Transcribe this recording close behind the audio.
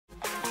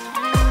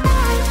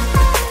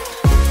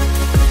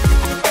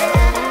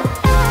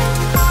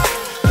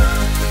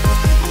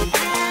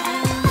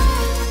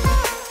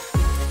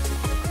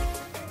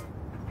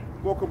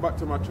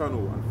my channel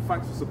and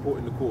thanks for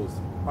supporting the cause.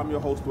 I'm your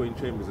host Dwayne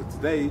Chambers, and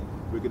today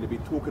we're going to be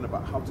talking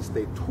about how to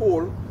stay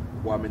tall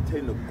while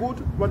maintaining a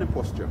good running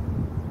posture.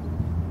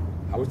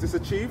 How is this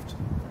achieved?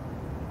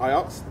 I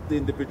asked the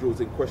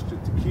individuals in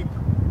question to keep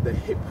the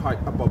hip height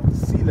above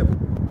sea level.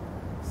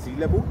 Sea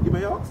level, you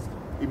may ask?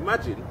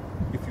 Imagine,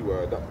 if you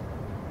were, that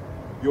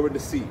you're in the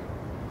sea,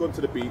 gone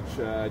to the beach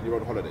and you're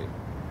on holiday.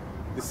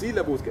 The sea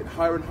level is getting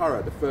higher and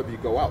higher the further you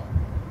go out.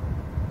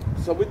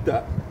 So with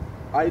that,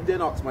 I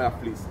then asked my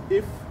athletes,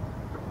 if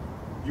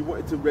you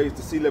wanted to raise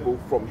the sea level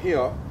from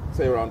here,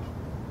 say around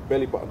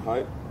belly button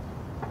height,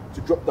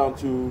 to drop down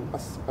to,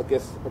 I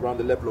guess, around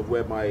the level of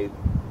where my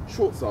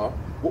shorts are,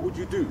 what would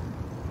you do?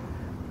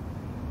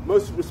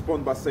 Most would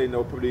respond by saying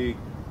they'll probably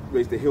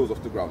raise their heels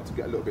off the ground to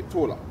get a little bit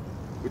taller,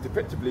 which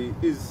effectively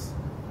is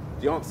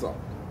the answer.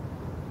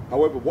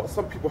 However, what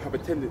some people have a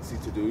tendency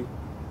to do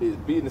is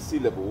be in the sea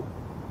level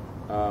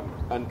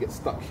and get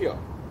stuck here.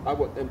 I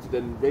want them to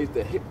then raise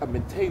their hip and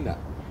maintain that.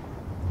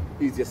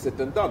 Easier said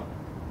than done.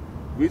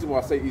 The reason why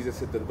I say easier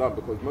said than done,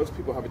 because most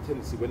people have a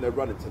tendency when they're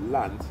running to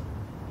land,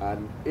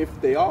 and if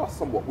they are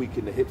somewhat weak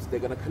in the hips, they're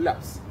going to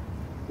collapse.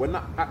 When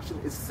that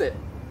action is set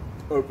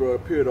over a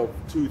period of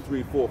 2,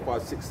 3, 4,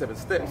 5, 6, 7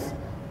 steps,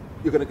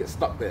 you're going to get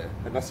stuck there,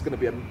 and that's going to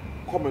be a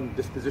common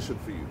disposition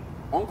for you.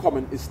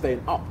 Uncommon is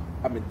staying up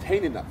and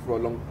maintaining that for a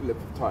long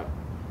length of time.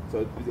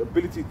 So the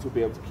ability to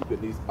be able to keep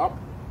your knees up,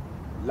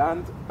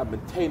 land, and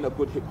maintain a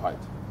good hip height.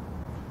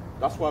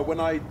 That's why when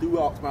I do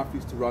ask my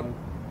athletes to run,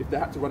 if they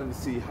had to run in the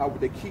sea, how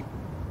would they keep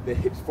their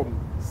hips from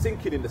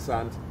sinking in the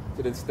sand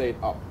to then staying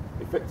up?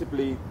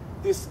 Effectively,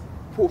 this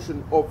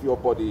portion of your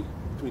body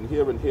between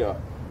here and here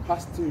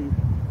has to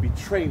be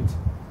trained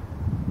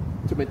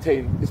to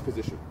maintain this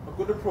position. A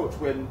good approach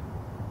when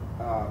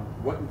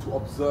wanting to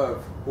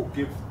observe or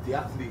give the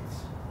athlete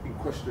in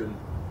question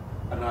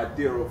an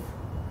idea of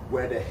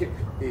where their hip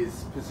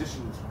is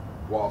positioned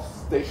while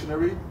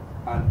stationary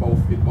and both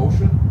in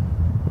motion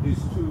is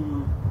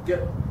to get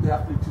the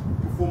athlete to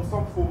perform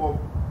some form of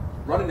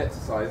running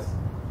exercise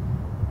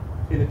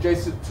in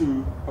adjacent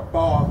to a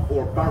bar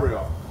or a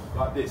barrier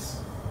like this.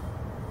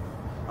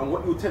 And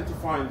what you'll tend to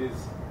find is,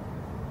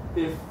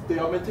 if they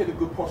are maintaining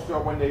good posture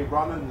when they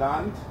run and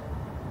land,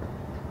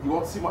 you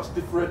won't see much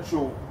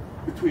differential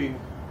between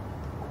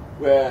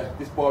where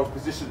this bar is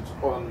positioned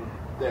on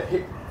their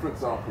hip, for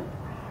example.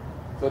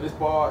 So this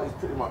bar is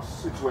pretty much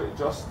situated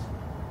just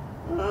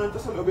a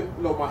little bit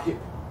below my hip.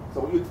 So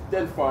what you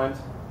then find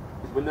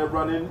is when they're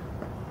running,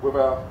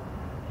 whether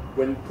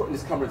when putting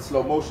this camera in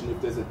slow motion,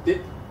 if there's a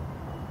dip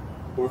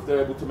or if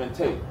they're able to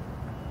maintain.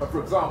 But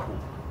for example,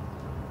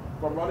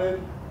 if I'm running,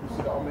 you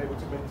see that I'm able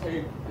to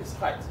maintain this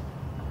height.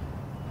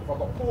 If I've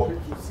got poor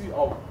hips, you'll see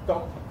I'll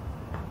dump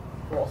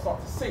or I'll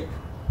start to sink.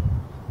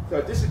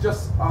 So this is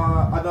just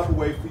another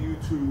way for you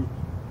to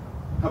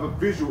have a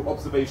visual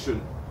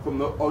observation from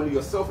not only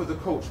yourself as a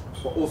coach,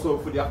 but also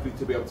for the athlete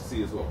to be able to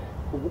see as well.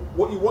 But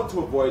what you want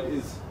to avoid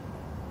is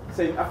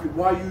saying, athlete,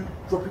 why are you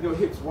dropping your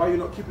hips? Why are you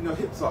not keeping your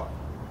hips up?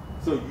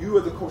 So you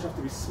as a coach have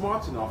to be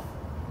smart enough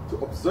to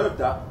observe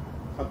that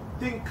and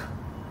think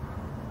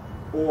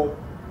or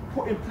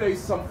put in place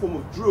some form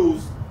of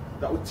drills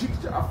that will teach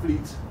the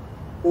athlete,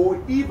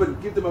 or even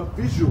give them a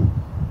visual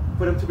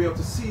for them to be able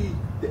to see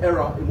the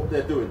error in what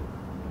they're doing.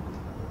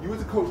 You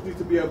as a coach need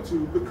to be able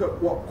to look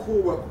at what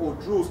core work or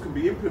drills can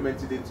be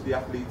implemented into the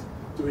athlete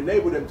to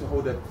enable them to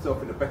hold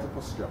themselves in a better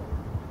posture.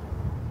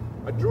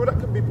 A drill that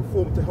can be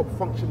performed to help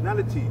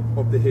functionality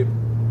of the hip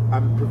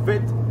and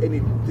prevent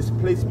any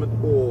displacement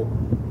or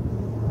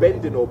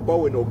bending or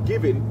bowing or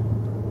giving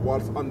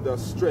whilst under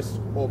stress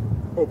of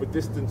over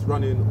distance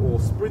running or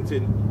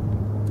sprinting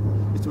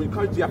is to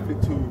encourage the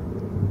athlete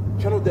to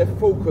channel their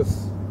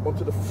focus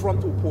onto the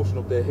frontal portion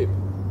of their hip,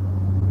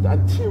 the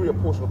anterior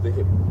portion of the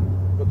hip,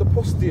 not the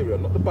posterior,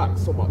 not the back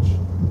so much.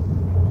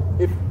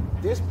 If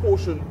this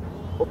portion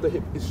of the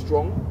hip is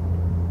strong,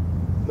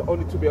 not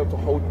only to be able to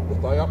hold the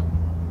thigh up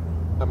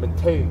and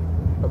maintain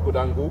a good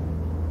angle,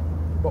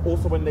 but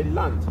also when they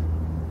land.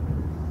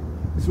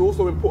 It's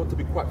also important to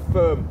be quite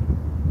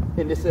firm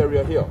in this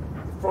area here,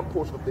 the front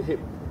portion of the hip,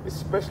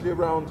 especially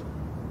around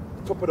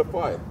the top of the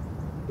thigh,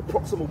 the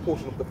proximal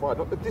portion of the thigh,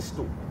 not the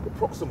distal, the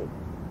proximal.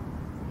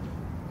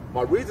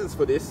 My reasons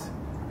for this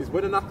is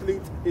when an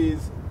athlete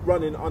is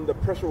running under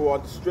pressure or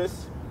under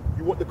stress,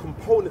 you want the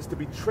components to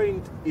be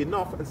trained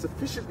enough and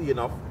sufficiently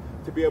enough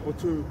to be able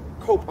to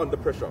cope under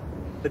pressure.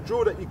 The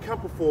drill that you can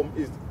perform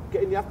is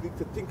getting the athlete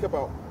to think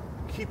about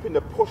keeping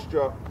the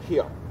posture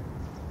here.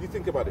 You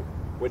think about it,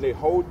 when they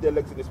hold their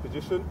legs in this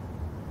position,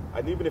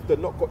 and even if they've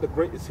not got the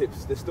greatest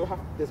hips, there's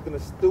going to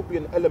still be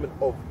an element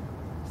of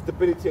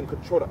stability and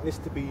control that needs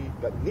to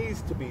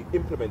be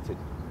implemented.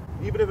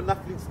 Even if an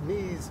athlete's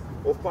knees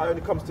or thigh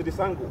only comes to this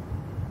angle,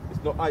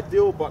 it's not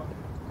ideal, but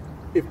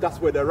if that's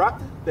where they're at,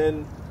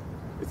 then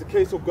it's a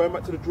case of going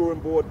back to the drawing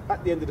board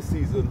at the end of the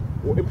season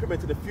or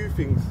implementing a few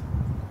things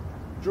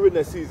during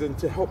their season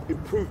to help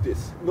improve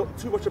this. Not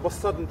too much of a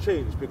sudden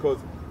change, because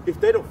if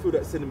they don't feel that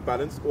it's an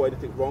imbalance or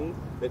anything wrong,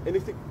 then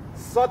anything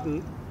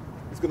sudden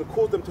It's going to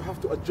cause them to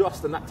have to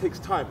adjust, and that takes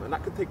time, and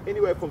that can take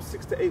anywhere from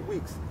 6 to 8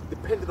 weeks,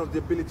 depending on the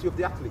ability of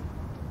the athlete.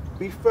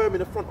 Be firm in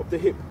the front of the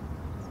hip.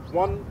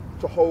 1,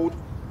 to hold.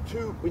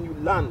 2, when you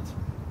land,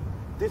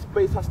 this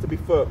base has to be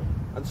firm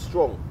and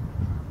strong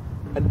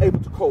and able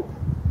to cope.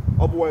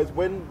 Otherwise,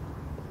 when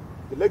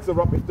the legs are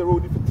up, if they're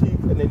already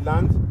fatigued and they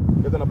land,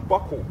 they're going to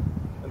buckle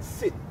and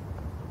sit.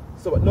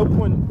 So at no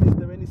point is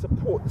there any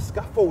support. The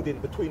scaffolding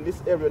between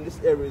this area and this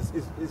area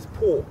is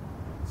poor.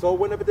 So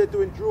whenever they're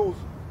doing drills,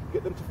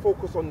 get them to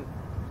focus on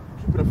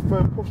keeping a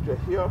firm posture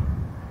here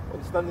on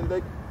the standing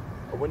leg,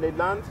 and when they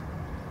land,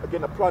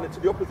 again applying it to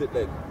the opposite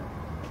leg.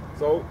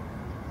 So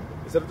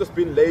instead of just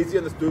being lazy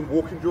and just doing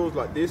walking drills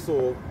like this,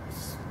 or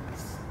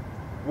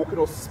walking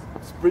or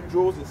sprint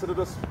drills, instead of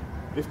just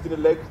lifting the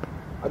leg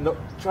and not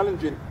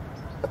challenging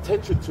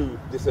attention to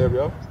this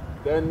area,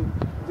 then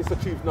this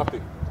achieves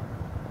nothing.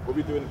 We'll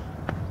be doing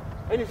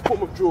any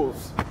form of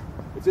drills.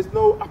 If there's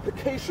no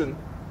application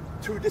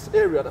to this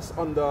area that's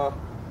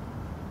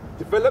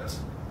underdeveloped,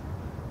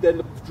 then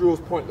the drill is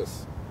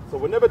pointless. So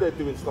whenever they're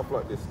doing stuff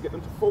like this, get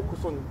them to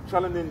focus on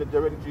challenging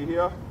their energy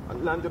here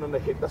and landing on the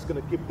hip. That's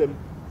going to give them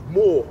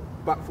more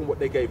back from what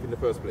they gave in the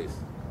first place.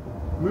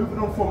 Moving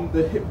on from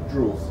the hip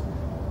drills,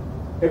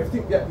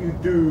 everything that you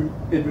do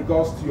in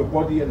regards to your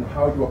body and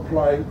how you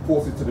apply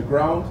forces to the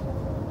ground,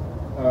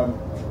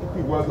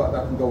 typically words like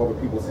that can go over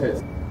people's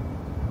heads.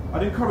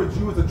 I'd encourage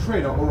you as a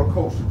trainer or a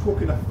coach to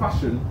talk in a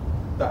fashion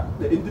that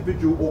the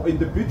individual or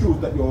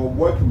individuals that you're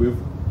working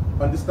with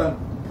understand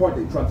the point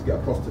that you're trying to get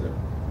across to them.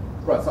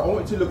 Right, so I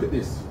want you to look at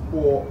this,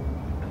 or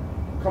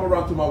come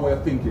around to my way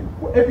of thinking.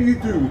 Whatever you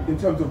do in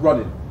terms of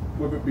running,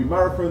 whether it be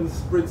marathons,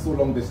 sprints, or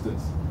long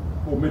distance,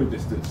 or middle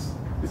distance,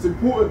 it's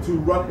important to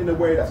run in a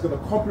way that's going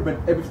to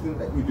complement everything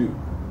that you do.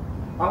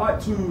 I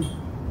like to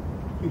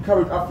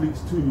encourage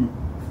athletes to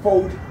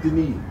fold the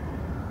knee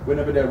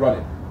whenever they're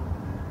running.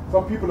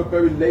 Some people are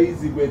very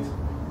lazy with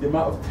the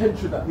amount of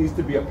tension that needs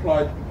to be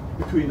applied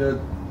between the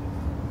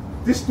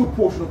distal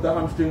portion of the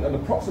hamstring and the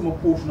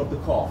proximal portion of the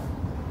calf.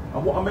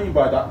 And what I mean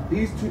by that,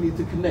 these two need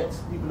to connect,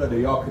 even though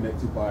they are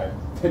connected by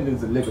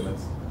tendons and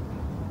ligaments.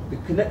 The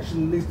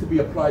connection needs to be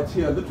applied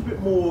here a little bit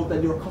more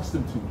than you're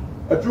accustomed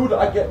to. A drill that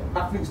I get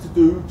athletes to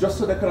do, just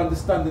so they can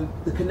understand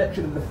the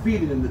connection and the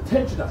feeling and the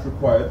tension that's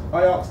required,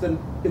 I ask them,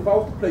 if I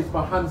was to place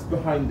my hands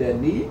behind their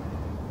knee,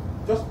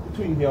 just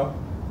between here,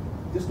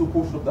 distal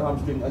portion of the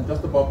hamstring and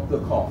just above the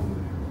calf.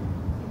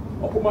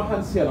 I'll put my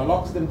hands here and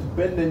I'll ask them to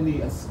bend their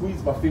knee and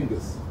squeeze my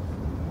fingers.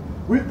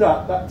 With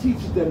that, that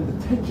teaches them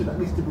the tension that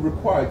needs to be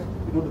required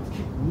in order to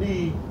keep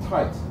knee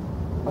tight.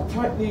 A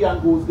tight knee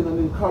angle is going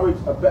to encourage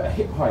a better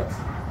hip height.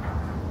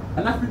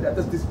 An athlete that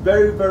does this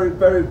very, very,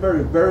 very,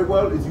 very, very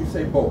well is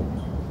Usain Bolt.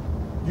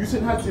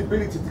 Usain has the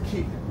ability to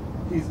keep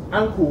his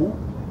ankle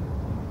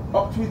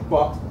up to his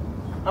butt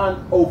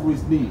and over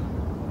his knee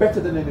better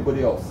than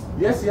anybody else.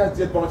 Yes, he has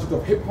the advantage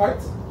of hip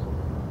height,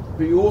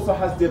 but he also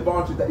has the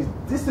advantage that he's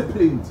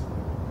disciplined.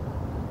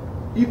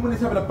 Even when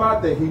he's having a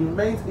bad day, he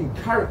remains in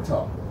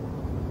character.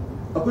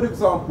 A good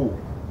example,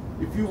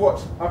 if you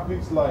watch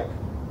athletes like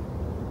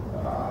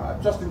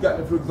Justin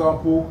Gatlin, for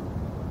example,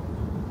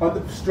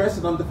 under stress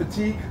and under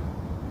fatigue,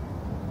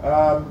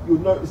 you'll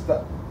notice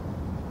that,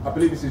 I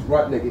believe it's his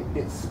right leg,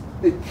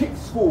 it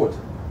kicks forward.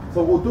 So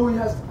although he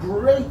has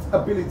great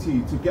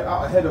ability to get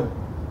out ahead of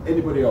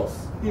anybody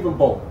else, even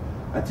Bolt,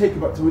 and take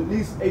him up to at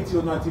least 80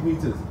 or 90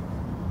 meters,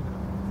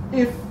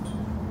 if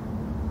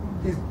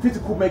his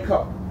physical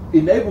makeup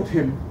enabled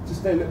him to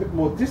stay a little bit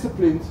more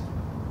disciplined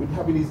with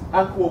having his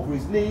ankle over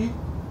his knee,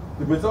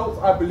 the results,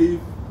 I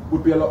believe,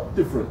 would be a lot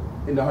different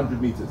in the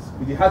 100 meters.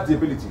 Because he has the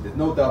ability, there's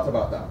no doubt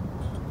about that.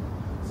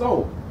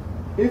 So,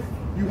 if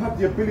you have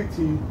the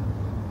ability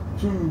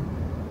to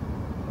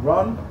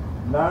run,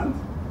 land,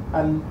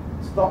 and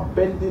start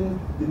bending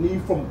the knee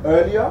from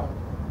earlier,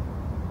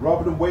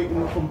 rather than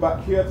waiting from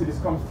back here till this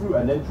comes through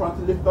and then trying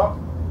to lift up,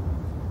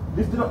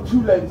 lifting up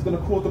too late is going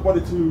to cause the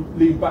body to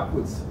lean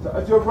backwards. So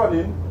as you're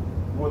running,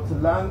 you want to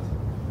land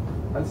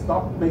and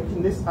start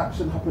making this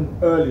action happen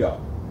earlier.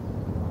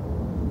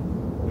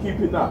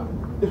 Keeping that.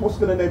 It's what's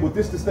going to enable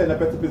this to stay in a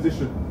better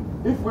position.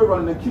 If we're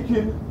running and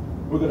kicking,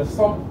 we're going to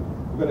thump,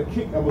 we're going to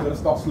kick, and we're going to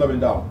start slowing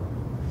down.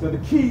 So the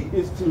key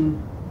is to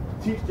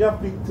teach the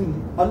athlete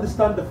to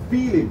understand the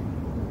feeling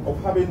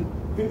of having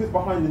fingers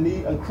behind the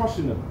knee and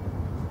crushing them.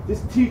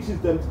 This teaches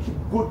them to keep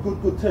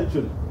good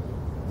tension.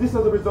 This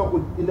as a result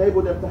would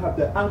enable them to have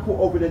their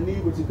ankle over their knee,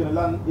 which is going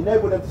to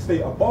enable them to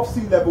stay above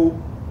sea level,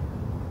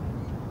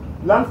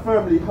 land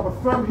firmly, have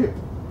a firm hip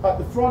at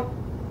the front,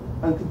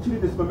 and continue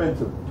this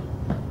momentum.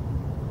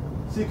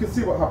 So you can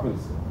see what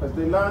happens. As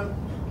they land,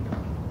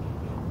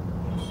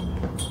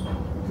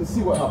 you can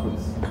see what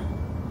happens.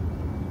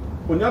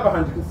 On the other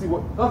hand, you can see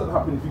what doesn't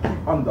happen if you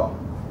keep under.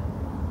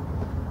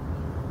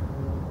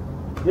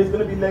 He's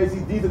going to be lazy,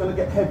 these are going to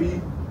get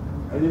heavy,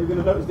 and then you're going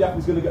to notice the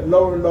athlete's going to get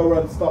lower and lower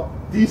and start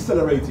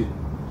decelerating,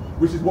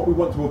 which is what we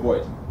want to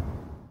avoid.